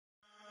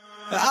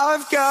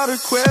I've got a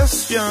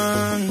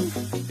question,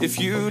 if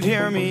you'd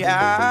hear me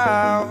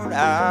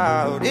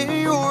out.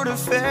 In your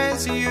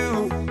defense,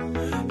 you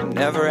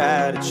never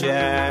had a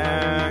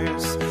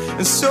chance.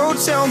 And so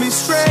tell me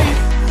straight,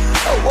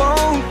 I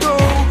won't go.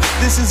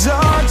 This is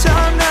our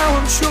time now,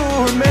 I'm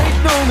sure.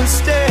 Make no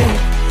mistake,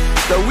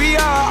 that we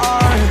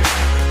are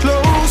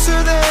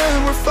closer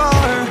than we're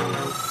far.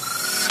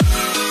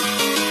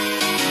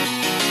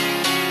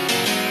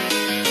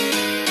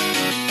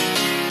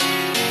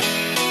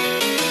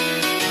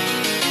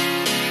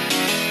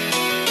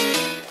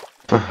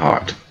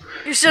 Hard.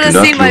 You should have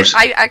seen my.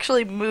 I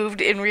actually moved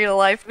in real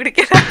life to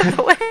get out of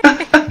the way.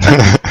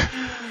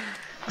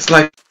 It's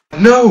like,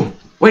 no!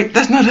 Wait,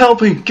 that's not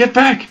helping! Get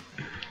back!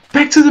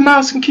 Back to the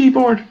mouse and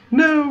keyboard!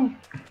 No!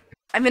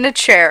 I'm in a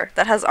chair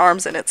that has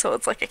arms in it, so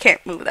it's like I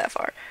can't move that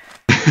far.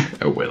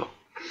 Oh well.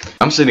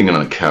 I'm sitting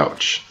on a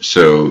couch,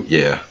 so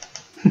yeah.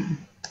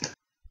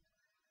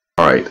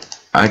 Alright,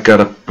 I got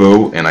a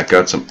bow and I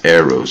got some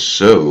arrows,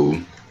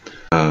 so.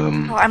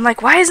 Oh, I'm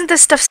like, why isn't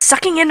this stuff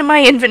sucking into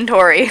my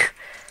inventory?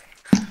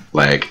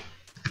 Lag.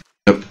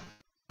 Nope.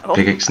 Oh,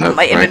 Pickaxe, nope.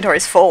 My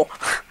inventory's full.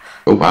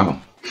 Oh wow.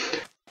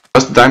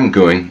 How's the diamond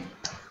going?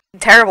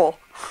 Terrible.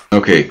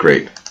 Okay,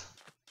 great.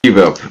 Keep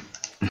up.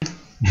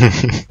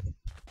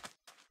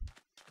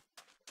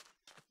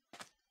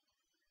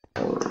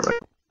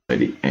 Alright,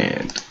 ready,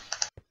 and...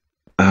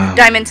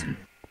 Diamonds.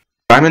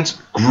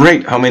 Diamonds?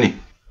 Great! How many?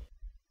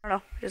 I don't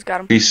know, I just got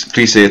them.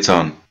 Please say it's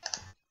on.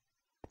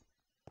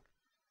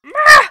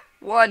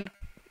 One.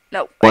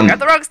 No, One. I got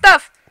the wrong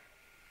stuff.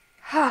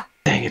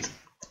 Dang it.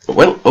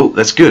 Well, oh,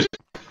 that's good.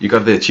 You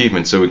got the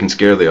achievement, so we can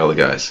scare the other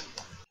guys.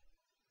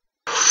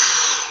 2.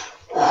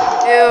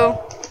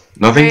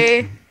 Nothing?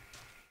 3.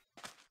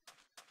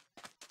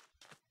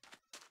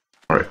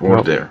 Alright,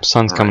 water there.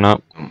 Sun's coming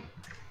up.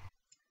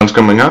 Sun's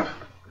coming up?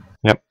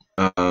 Yep.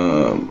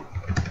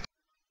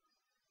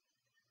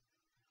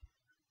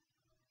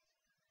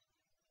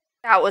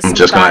 That was I'm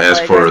just gonna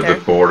ask for right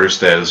the border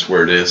status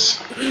where it is,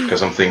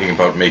 because I'm thinking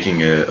about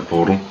making a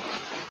portal.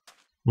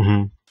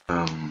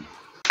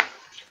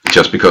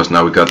 Just because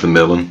now we got the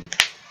melon,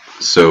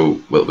 so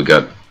well we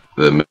got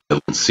the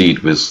melon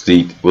seed. We'll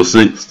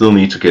still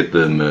need to get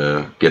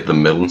the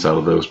melons out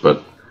of those,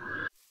 but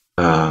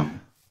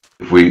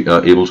if we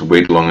are able to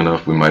wait long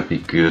enough, we might be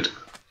good.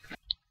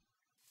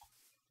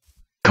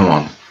 Come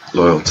on,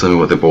 Loyal, tell me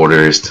what the border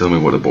is. Tell me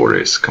what the border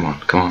is. Come on,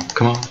 come on,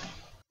 come on.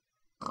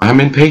 I'm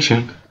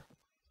impatient.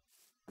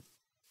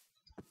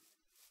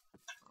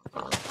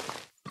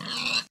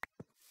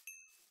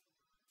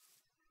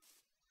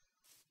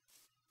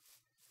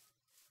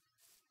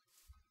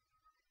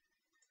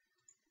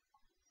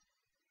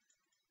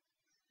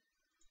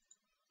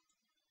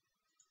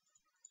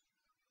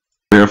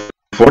 We're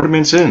 40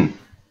 minutes in.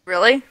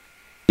 Really?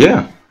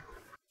 Yeah.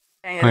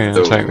 Dang Oh yeah,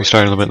 that's right, we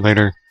started a little bit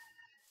later.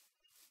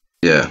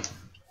 Yeah.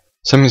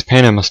 Somebody's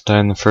painter must die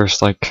in the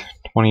first, like,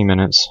 20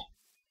 minutes.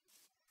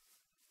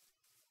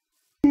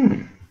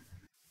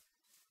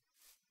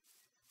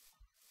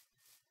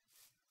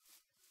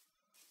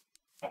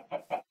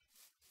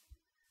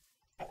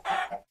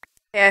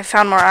 Yeah, I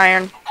found more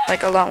iron.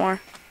 Like, a lot more.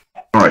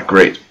 Alright,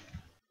 great.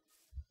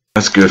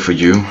 That's good for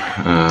you.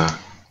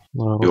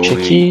 Little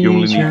you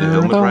only need the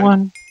helmet, right?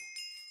 one.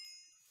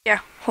 Yeah,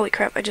 holy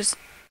crap, I just...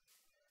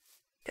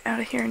 Get out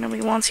of here,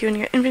 nobody wants you in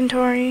your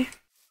inventory.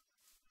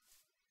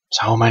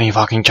 So many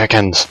fucking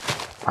chickens.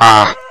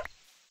 Ah!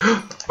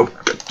 Oh,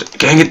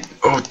 dang it!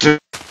 Oh,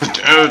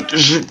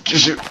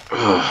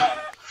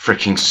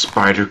 freaking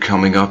spider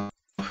coming up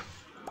out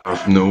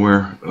of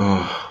nowhere.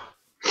 Oh,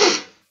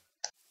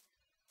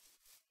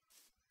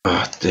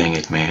 dang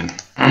it, man.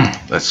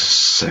 That's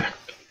sick.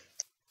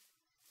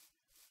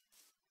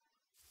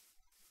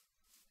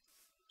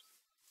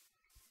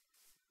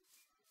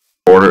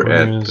 Border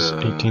at.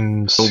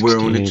 Oh, we're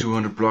only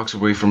 200 blocks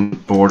away from the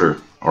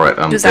border. Alright,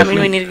 I'm Does that mean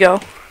we need to go?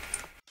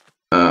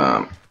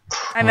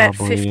 I'm at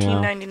Probably,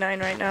 15.99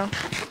 right now.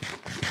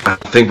 I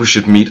think we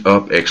should meet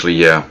up, actually,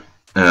 yeah.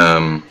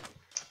 Okay,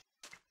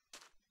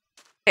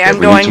 Yeah, I'm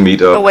we need to meet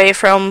going up. away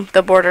from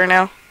the border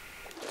now.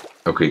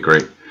 Okay,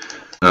 great.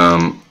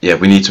 Yeah,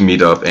 we need to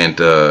meet up and,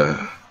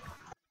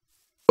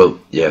 well,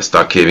 yeah,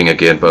 start caving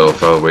again, but I'll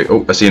far away.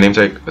 Oh, I see a name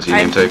tag. I see a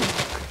name tag.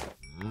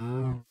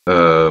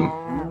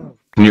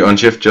 Can you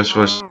unshift just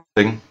for a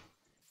second?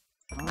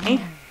 Me?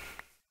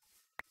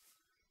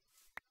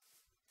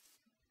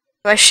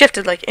 I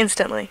shifted, like,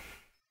 instantly.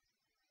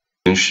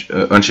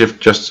 Unshift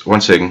just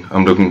 1 second.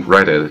 I'm looking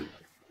right at it.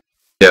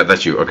 Yeah,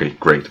 that's you. Okay,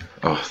 great.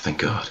 Oh, thank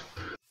God.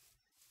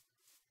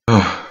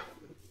 Oh.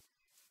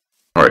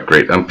 Alright,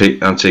 great. I'm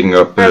taking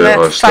up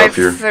our stuff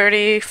here.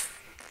 530,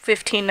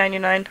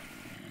 15.99.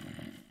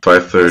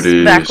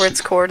 530. Backwards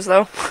chords,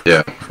 though.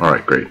 Yeah.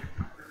 Alright, great.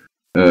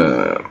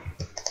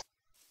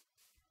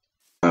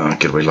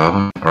 Get away,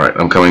 lava. Alright,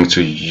 I'm coming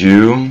to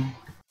you.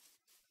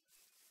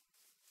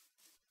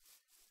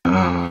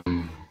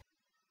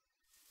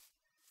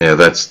 Yeah,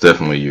 that's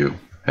definitely you.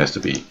 Has to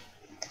be.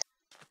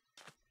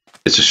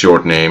 It's a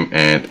short name,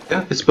 and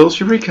yeah, it spells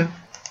Eureka.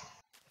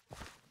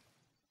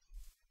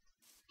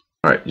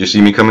 Alright, you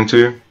see me coming to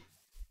you?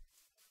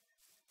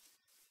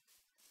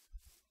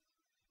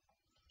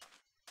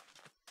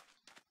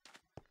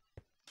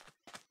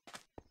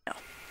 No.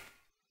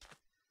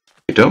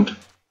 You don't?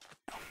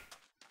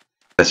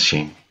 That's a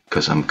shame,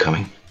 because I'm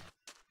coming.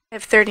 I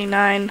have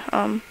 39,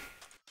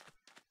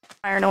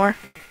 iron ore.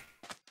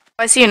 Oh,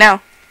 I see you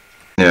now.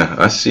 Yeah,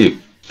 I see a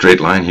straight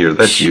line here.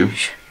 That's you.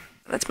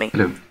 That's me.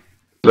 Hello.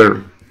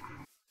 Hello.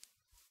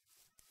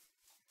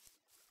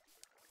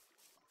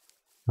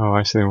 Oh,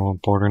 I see the wall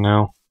border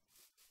now.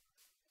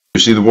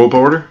 You see the wall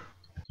border?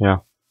 Yeah.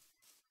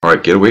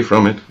 Alright, get away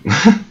from it.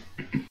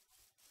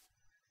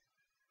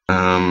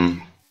 Yeah,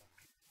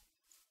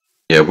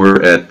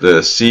 we're at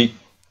the sea.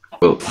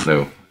 Well,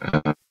 no.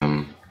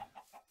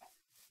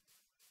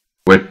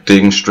 We're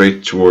digging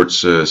straight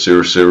towards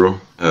 0-0.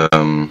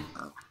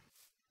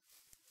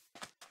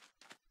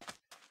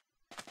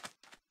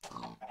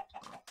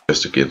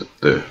 Just to get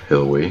the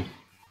hell away.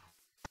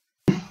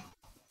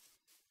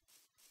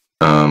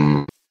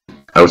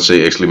 I would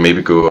say actually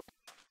maybe go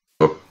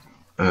up.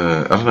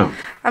 I don't know.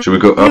 Should we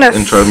go up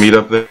and try to meet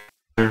up there?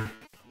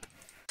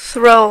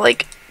 Throw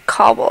like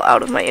cobble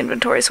out of my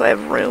inventory so I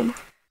have room.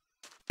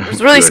 It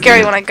was really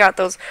scary when I got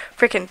those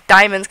freaking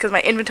diamonds because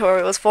my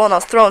inventory was full and I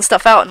was throwing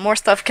stuff out and more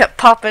stuff kept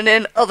popping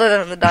in other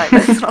than the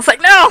diamonds. And I was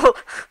like, no!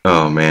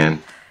 Oh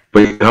man.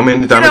 But how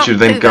many diamonds you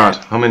then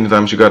got? How many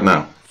diamonds you got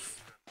now?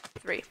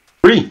 3.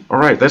 3.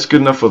 Alright, that's good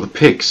enough for the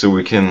pick, so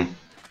we can.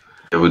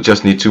 Yeah, we'll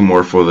just need 2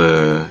 more for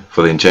the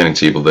enchanting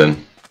table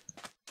then.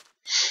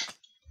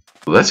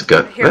 Well, that's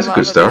good. That's a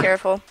good start. Be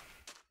careful.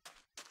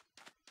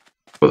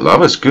 But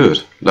lava's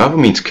good. Lava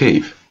means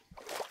cave.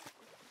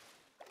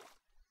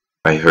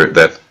 I heard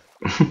that.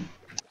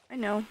 I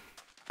know.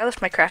 I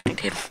left my crafting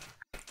table.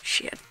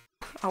 Shit.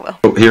 Oh well.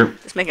 Oh, here.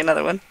 Let's make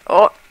another one.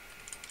 Oh.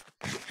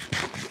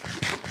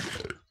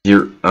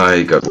 Here,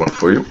 I got one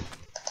for you.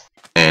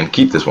 And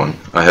keep this one.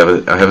 I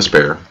have a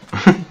spare.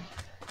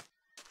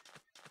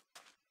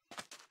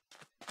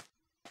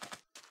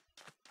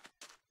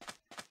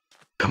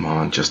 Come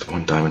on, just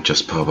 1 diamond,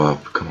 just pop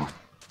up. Come on.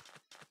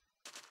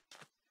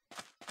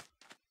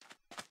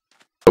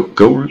 Oh,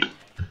 gold.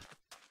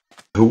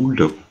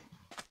 Hold up.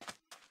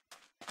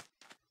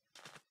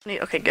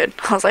 Okay, good.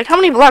 I was like, how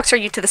many blocks are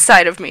you to the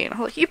side of me? And I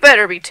was like, you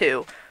better be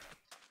 2.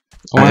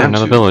 Oh, I have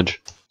another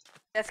village.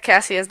 Death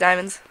Cassie has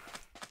diamonds.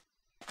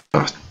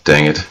 Oh,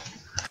 dang it.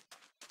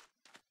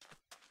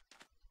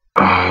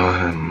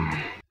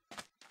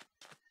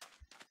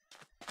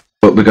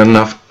 But we got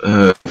enough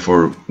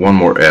for 1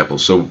 more apple.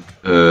 So,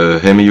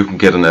 Hemi, you can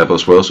get an apple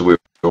as well. So we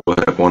all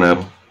have 1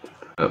 apple.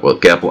 Well,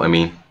 gapple, I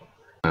mean.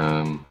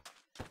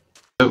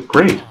 So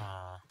great.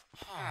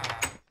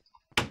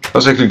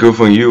 How's actually going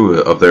for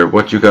you up there?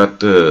 What you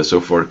got so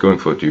far going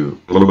for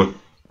you?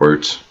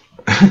 Words.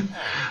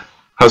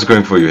 How's it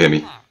going for you,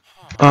 Hemi?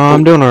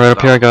 I'm doing alright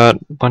up here. I got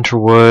a bunch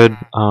of wood,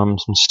 some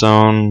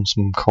stone,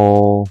 some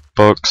coal,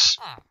 books.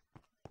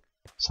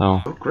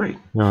 So, oh, great.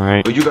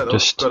 Alright. Oh, you got,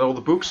 just got all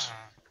the books?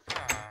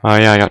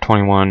 yeah, I got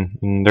 21.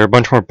 And there are a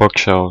bunch more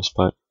bookshelves,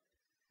 but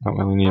I don't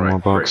really need more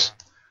books.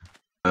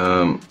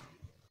 Great.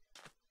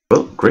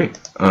 Well, great.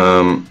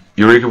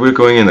 Eureka, we're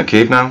going in the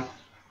cave now.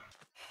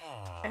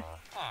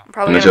 I'm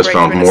probably gonna break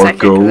through in a second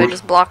because they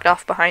just blocked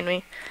off behind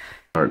me.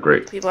 Alright,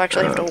 great. People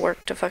actually have to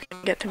work to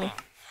fucking get to me.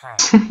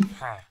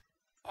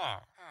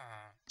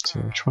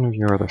 So which one of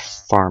you are the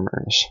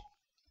farmers?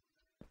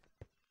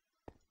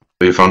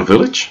 So you found a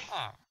village?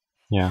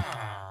 Yeah.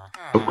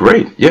 Oh,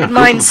 great. Yeah,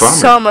 mine's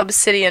some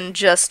obsidian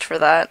just for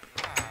that.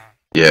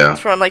 Yeah.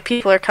 That's when like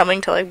people are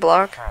coming to like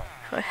block.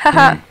 Like,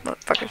 haha,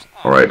 motherfuckers.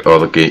 Alright, all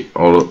the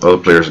other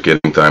players are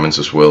getting diamonds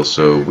as well,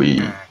 so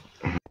we...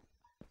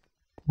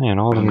 Man,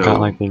 all of them got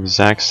like the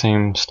exact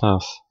same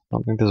stuff. I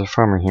don't think there's a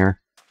farmer here.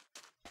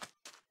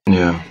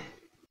 Yeah.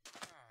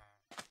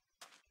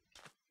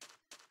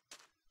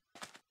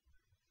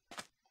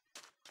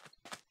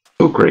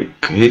 Oh, great.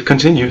 It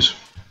continues.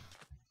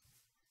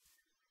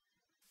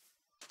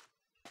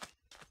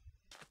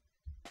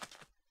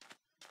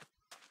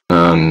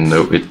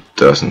 No, it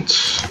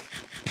doesn't.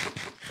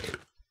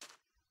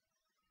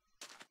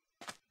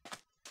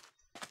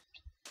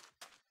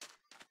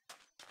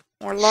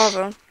 More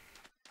lava.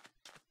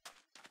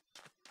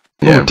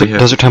 Yeah, oh,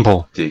 desert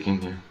temple.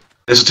 Digging here.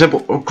 There's a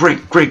temple. Oh,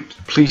 great, great.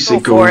 Please say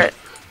Go gold. for it.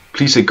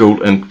 Please say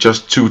gold and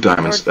just 2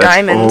 diamonds. Or That's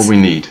diamonds. all we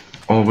need.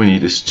 All we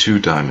need is 2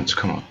 diamonds.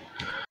 Come on.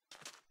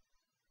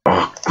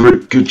 Oh,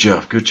 great. Good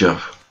job. Good job.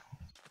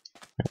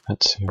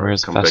 Let's see.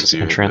 Where's the fastest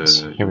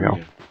entrance? Here we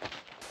go.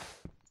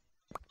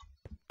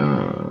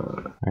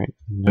 Alright,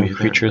 no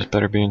creatures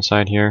better be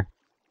inside here.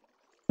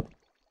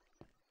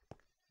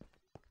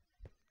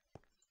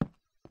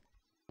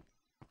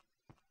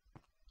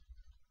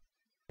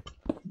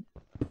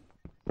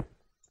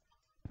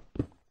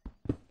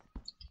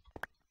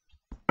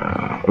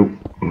 Oh,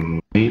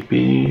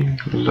 maybe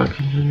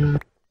lucky here.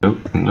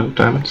 Nope, no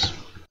diamonds.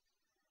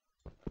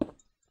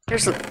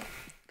 There's a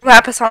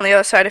lapis on the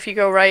other side if you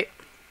go right.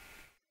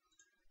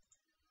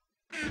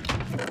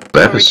 Where we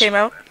Lapis. came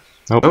out.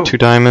 Nope, Oh, 2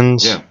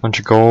 diamonds, yeah. bunch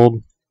of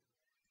gold.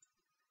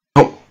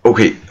 Oh,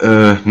 Okay,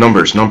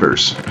 numbers.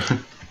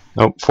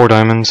 Nope, 4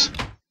 diamonds.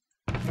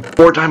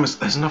 4 diamonds,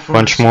 that's enough for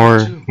Bunch us. more.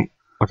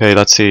 Okay,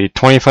 let's see.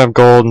 25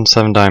 gold and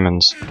 7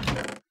 diamonds.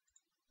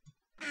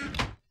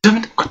 Damn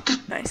it, what the?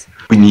 Nice.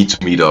 We need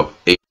to meet up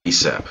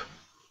ASAP.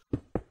 You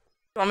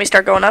want me to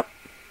start going up?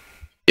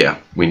 Yeah,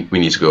 we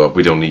need to go up.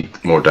 We don't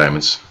need more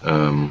diamonds.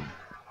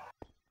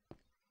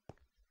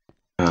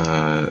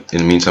 In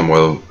the meantime,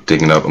 while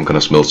digging up, I'm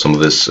gonna smelt some of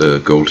this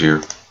gold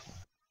here.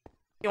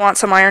 You want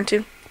some iron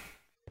too?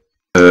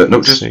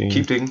 No, just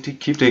keep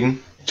digging.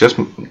 Just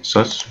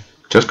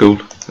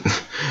gold.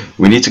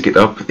 We need to get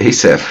up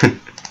ASAP.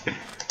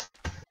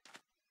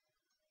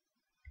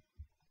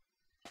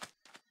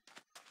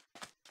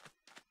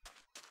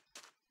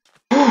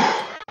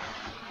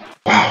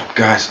 Wow,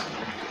 guys,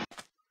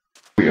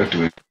 we are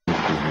doing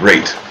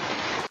great.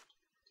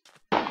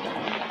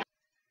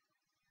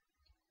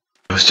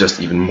 I was just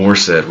even more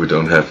sad we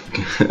don't have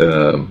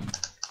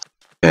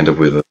Panda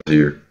with us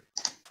here.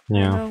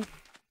 Yeah. No.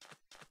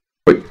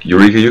 Wait,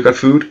 Eureka, you got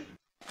food?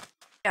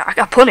 Yeah, I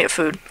got plenty of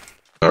food.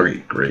 Okay,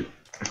 great.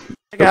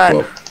 I got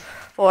Well,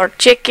 4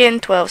 chicken,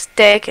 12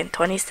 steak, and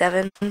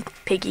 27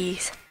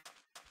 piggies.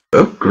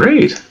 oh,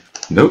 great.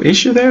 No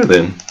issue there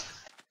then.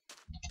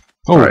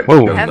 Oh, Alright,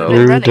 whoa. go Haven't now. been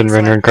You running, didn't so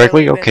render I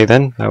incorrectly? barely Okay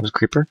then, that was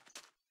Creeper.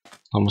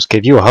 Almost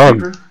gave you a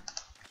hug.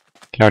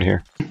 Get out of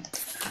here.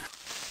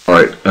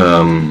 Alright,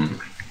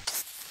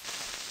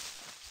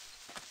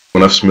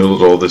 when I've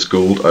smelted all this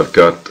gold, I've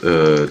got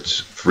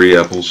 3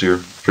 apples here.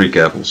 3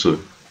 apples, so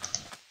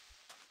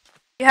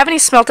You have any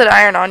smelted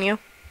iron on you?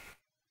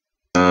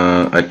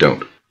 I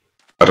don't.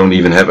 I don't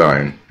even have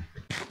iron.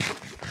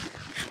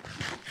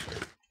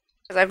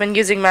 Because I've been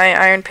using my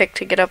iron pick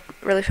to get up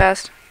really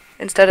fast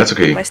instead of That's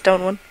okay. my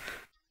stone one.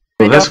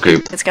 Well, I that's know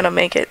okay. It's gonna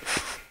make it.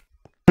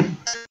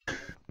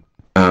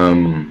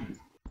 I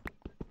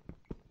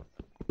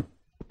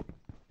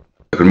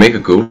could make a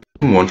golden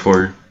one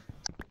for you.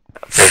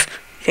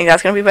 You think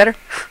that's gonna be better?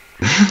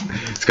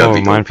 It's gotta Oh, be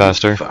mine golden.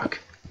 faster. Fuck.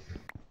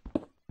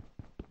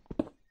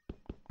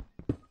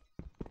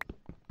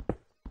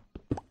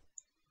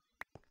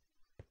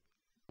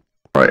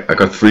 Alright, I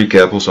got 3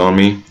 apples on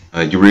me.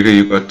 Eureka,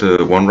 you got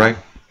 1, right?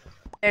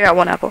 I got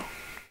 1 apple.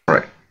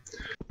 Alright.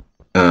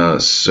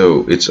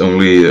 So it's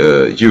only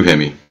you,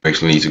 Hemi, who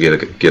actually need to get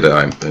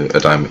a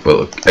diamond.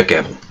 Well, a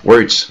apple.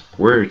 Words.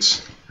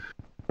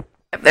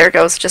 Yep, there it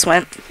goes. Just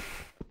went.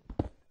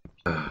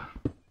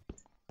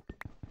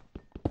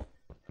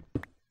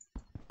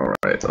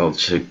 Alright, I'll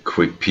take a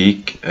quick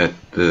peek at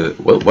the.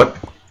 Well, what?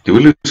 Did we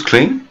lose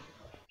Clean?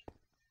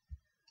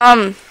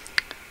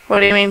 What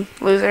do you mean,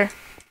 loser?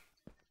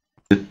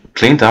 Did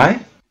Clean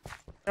die? I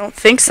don't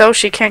think so.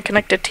 She can't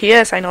connect to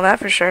TS. I know that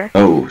for sure.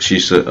 Oh,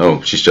 she's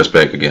just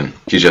back again.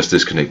 She just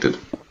disconnected.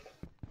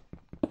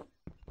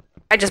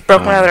 I just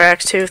broke my other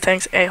axe too.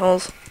 Thanks,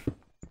 a-holes.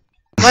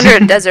 I'm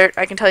under a desert.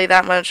 I can tell you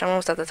that much. I'm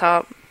almost at the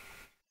top.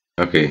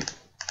 Okay.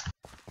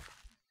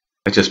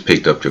 I just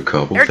picked up your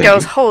cobble. There it thank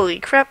goes. you. Holy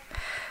crap.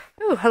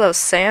 Ooh, hello,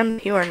 Sam.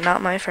 You are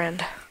not my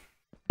friend.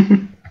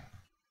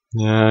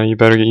 Yeah, you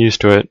better get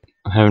used to it.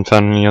 I haven't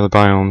found any other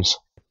biomes.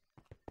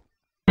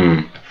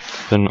 Hmm.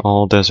 Been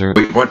all desert.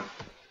 Wait, what?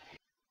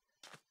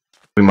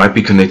 We might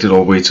be connected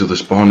all the way to the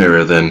spawn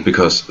area then,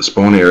 because the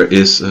spawn area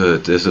is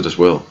desert as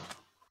well.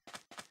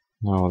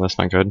 No, that's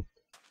not good.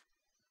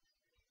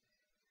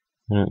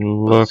 And it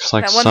looks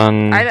like That one,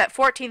 sun. I'm at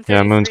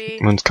 1433.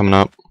 Yeah, moon's coming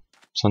up.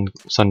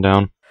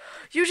 Sundown.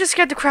 You just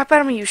scared the crap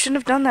out of me. You shouldn't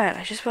have done that.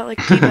 I just felt like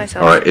peeing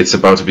myself. Alright, it's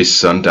about to be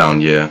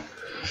sundown, yeah.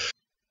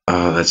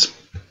 That's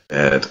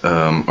bad.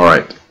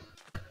 Alright.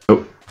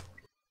 Oh.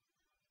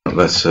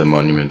 That's a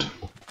monument.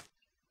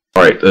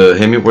 Alright,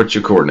 Hemi, what's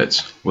your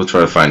coordinates? We'll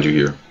try to find you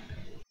here.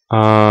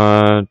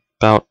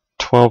 About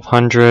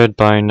 1200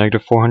 by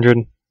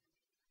 -400.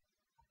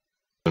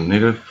 So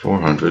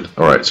 -400.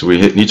 Alright, so we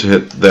need to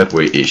hit that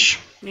way-ish.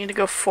 You need to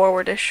go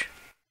forward-ish.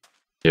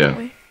 Yeah.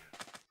 Wait.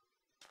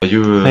 Are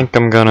you, I think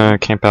I'm gonna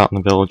camp out in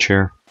the village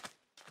here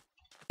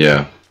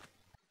yeah.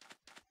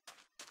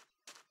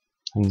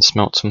 and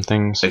smelt some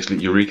things.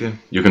 Actually, Eureka,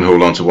 you can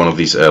hold on to one of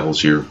these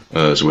apples here.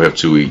 So we have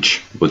 2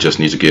 each. We'll just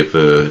need to give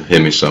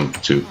Hemi some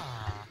too.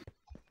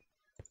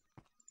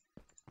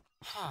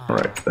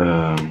 Alright,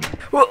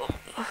 Whoa.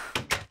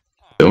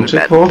 don't take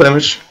bad. fall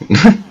damage.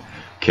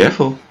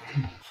 Careful.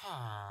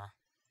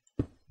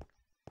 I'm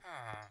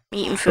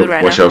eating food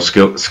right Watch now.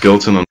 out,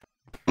 skeleton on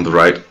the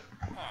right.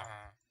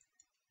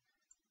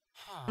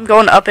 I'm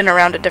going up and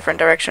around a different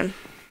direction.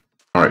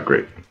 Alright,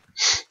 great.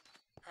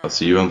 I'll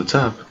see you on the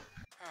top.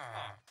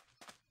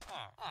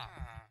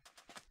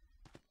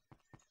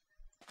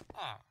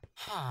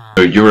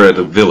 So you're at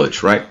a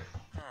village, right?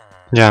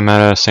 Yeah, I'm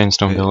at a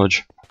sandstone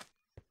village.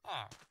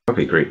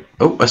 Okay, great.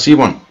 Oh, I see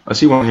one. I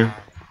see one here.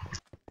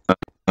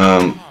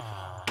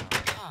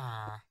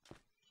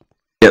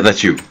 Yeah,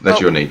 that's you. That's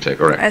Oh. your name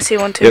tag. Alright. I see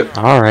one too. Yep.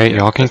 Alright, Yeah,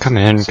 y'all can that's come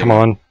the in. same Come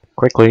one. on.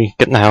 Quickly,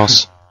 get in the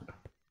house.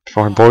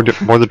 Before I board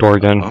the door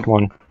again. Uh-oh. Come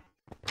on.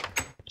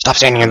 Stop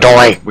standing in the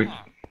doorway! Wait,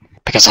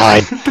 Pick a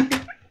side!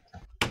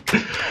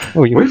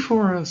 Oh, you wait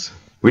for us.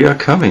 We are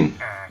coming.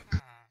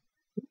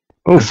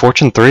 Oh,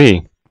 Fortune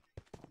 3.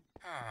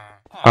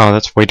 Oh,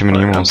 that's way too many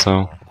emeralds,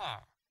 though.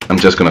 I'm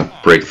just gonna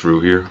break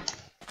through here.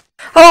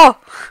 Oh!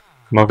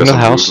 Welcome to the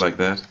house. Like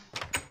that.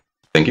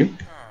 Thank you.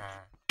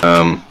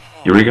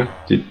 Eureka,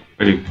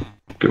 where did you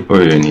go? Oh,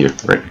 you're in here,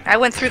 right? I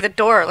went through the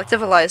door like a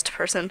civilized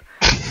person.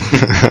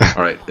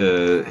 Alright,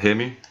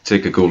 Hemi,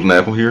 take a golden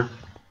apple here.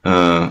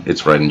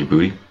 It's right in your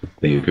booty.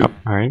 There you go.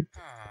 Alright.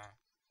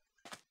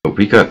 Oh,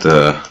 we got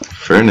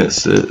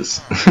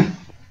furnaces.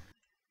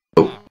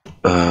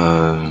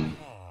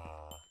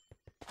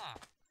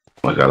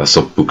 Oh my god, I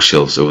saw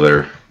bookshelves over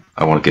there.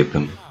 I want to get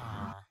them.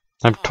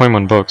 I have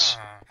 21 books.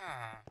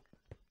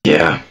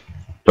 Yeah,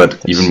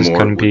 but This even is more.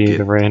 gonna be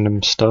the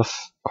random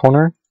stuff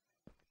corner.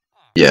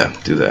 Yeah,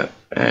 do that.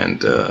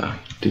 And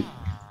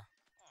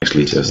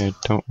actually just I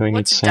don't really need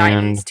What's sand.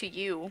 diamonds to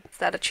you? Is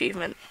that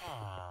achievement?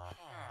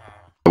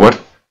 what?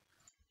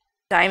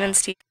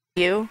 Diamonds to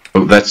you?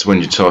 Oh, that's when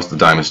you toss the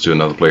diamonds to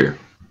another player.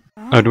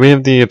 Oh, do we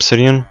have the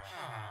obsidian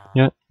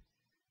yet?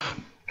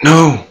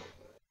 No.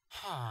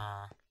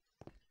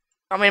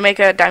 Want me to make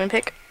a diamond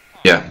pick?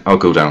 Yeah, I'll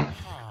go down.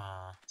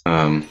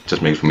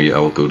 Just make it for me. I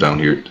will go down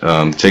here.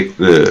 Take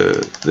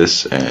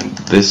this and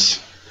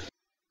this,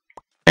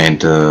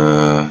 and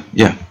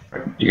yeah,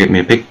 you get me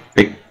a pick.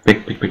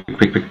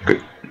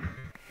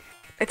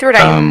 I threw it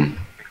at you.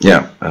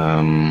 Yeah.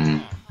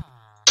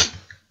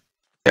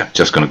 Yeah.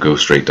 Just gonna go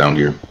straight down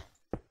here.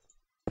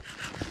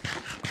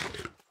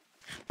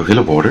 A hill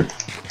of water.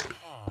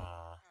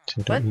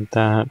 So don't need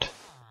that.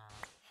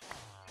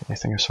 I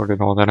think I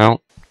sorted all that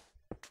out.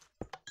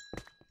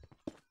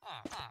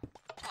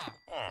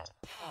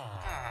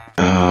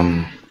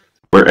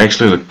 We're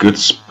actually at a good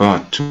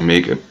spot to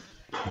make a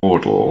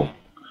portal.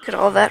 Look at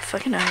all that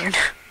fucking iron.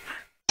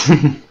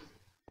 Do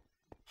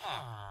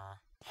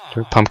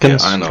we have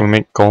pumpkins? Yeah, I know. Can we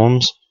make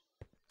golems?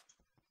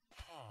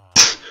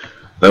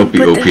 That would be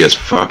But OP as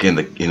fuck in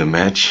a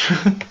match.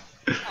 That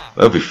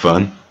would be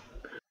fun.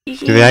 Do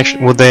they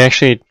actually? Would they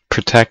actually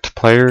protect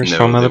players No,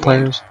 from they other won't.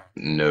 players?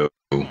 No,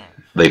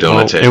 they don't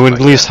Well, attack. it would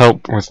like at least that.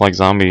 help with like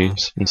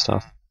zombies and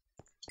stuff.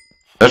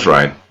 That's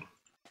right.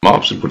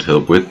 Mobs it would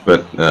help with,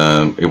 but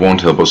it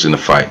won't help us in a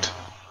fight.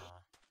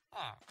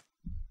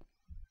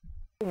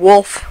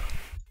 Wolf.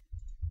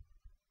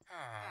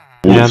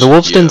 Yeah, the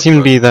wolves didn't seem to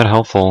but- be that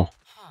helpful.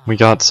 We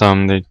got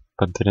some, but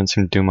they didn't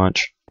seem to do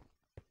much.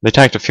 They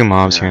attacked a few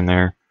mobs Yeah. here and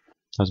there.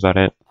 That was about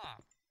it.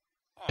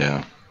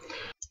 Yeah.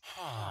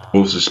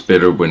 Wolves is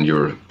better when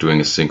you're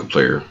doing a single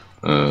player,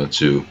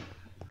 too.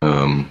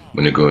 When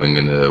you're going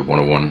in a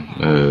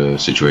one-on-one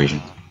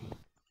situation.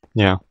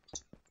 Yeah.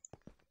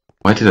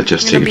 Why did I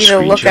just I'm gonna take a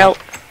be the screenshot?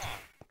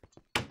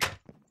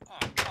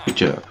 lookout. Good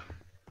job.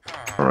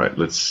 Alright,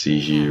 let's see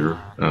here.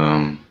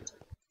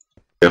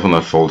 Careful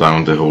not fall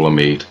down the hole I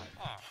made.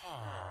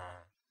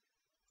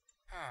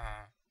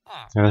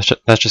 Yeah,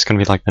 that's just gonna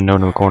be like the no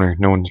corner.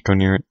 No one can go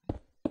near it.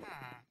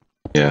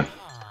 Yeah.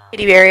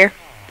 Kitty barrier.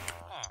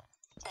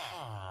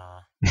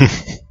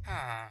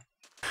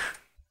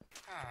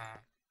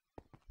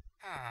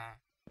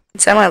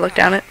 Semi look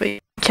down it, but you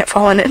can't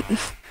fall in it.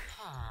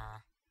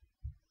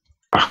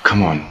 Oh,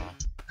 come on.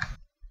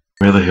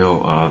 Where the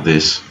hell are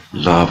this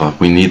lava?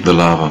 We need the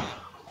lava.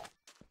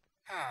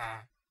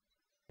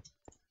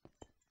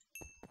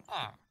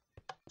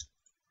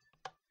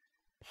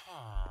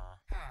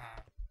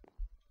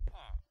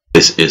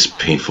 This is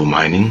painful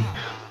mining.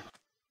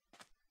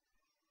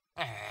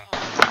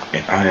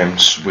 And I am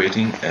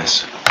sweating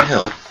as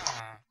hell.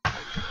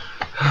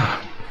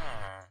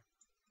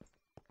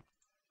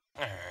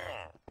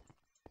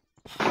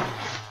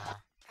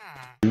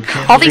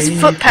 All these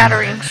foot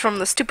patterings from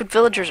the stupid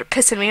villagers are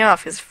pissing me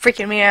off. It's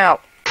freaking me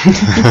out.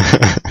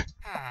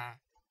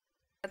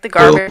 At the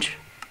garbage.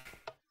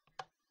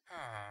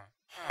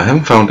 I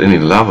haven't found any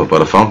lava,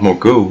 but I found more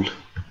gold.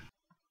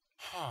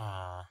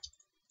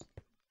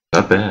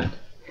 Not bad.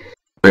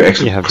 We're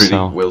actually You have pretty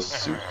so. well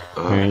suited.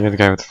 Yeah, you're the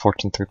guy with the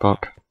Fortune 3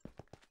 book.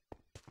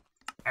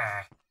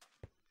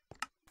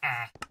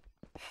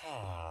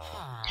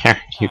 Here,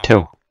 you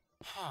too.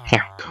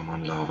 Here. Come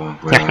on, lava.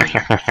 Where are you?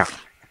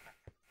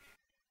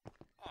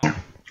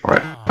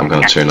 Alright, I'm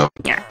gonna turn up.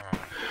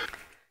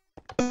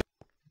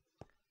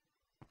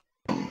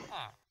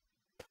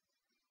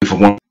 For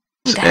one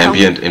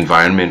ambient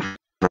environment,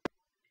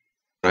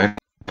 right?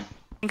 I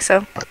think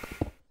so.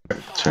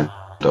 Turn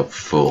it up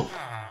full.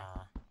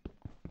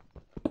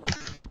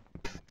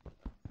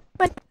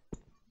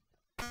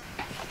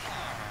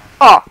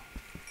 Oh,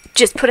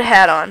 just put a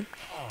hat on.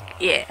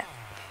 Yeah.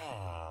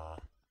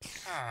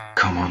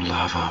 Come on,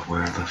 lava.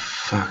 Where the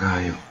fuck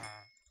are you?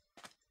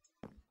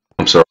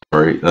 I'm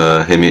sorry,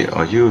 Hemi,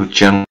 are you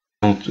channel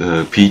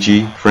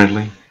PG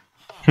friendly?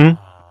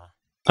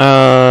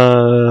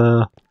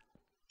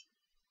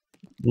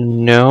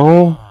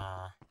 No.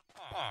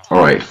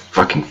 Alright,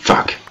 fucking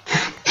fuck.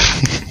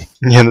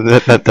 Yeah,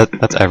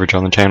 that's average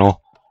on the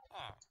channel.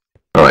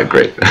 Alright,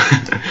 great.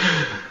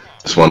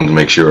 Just wanted to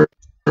make sure.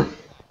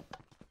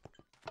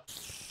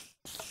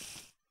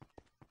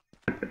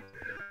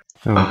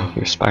 Oh,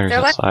 your spider's They're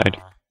like-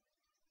 outside.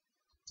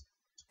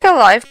 Still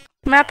alive.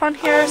 map on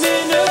here? I'm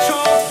in a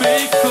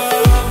trophy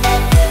club.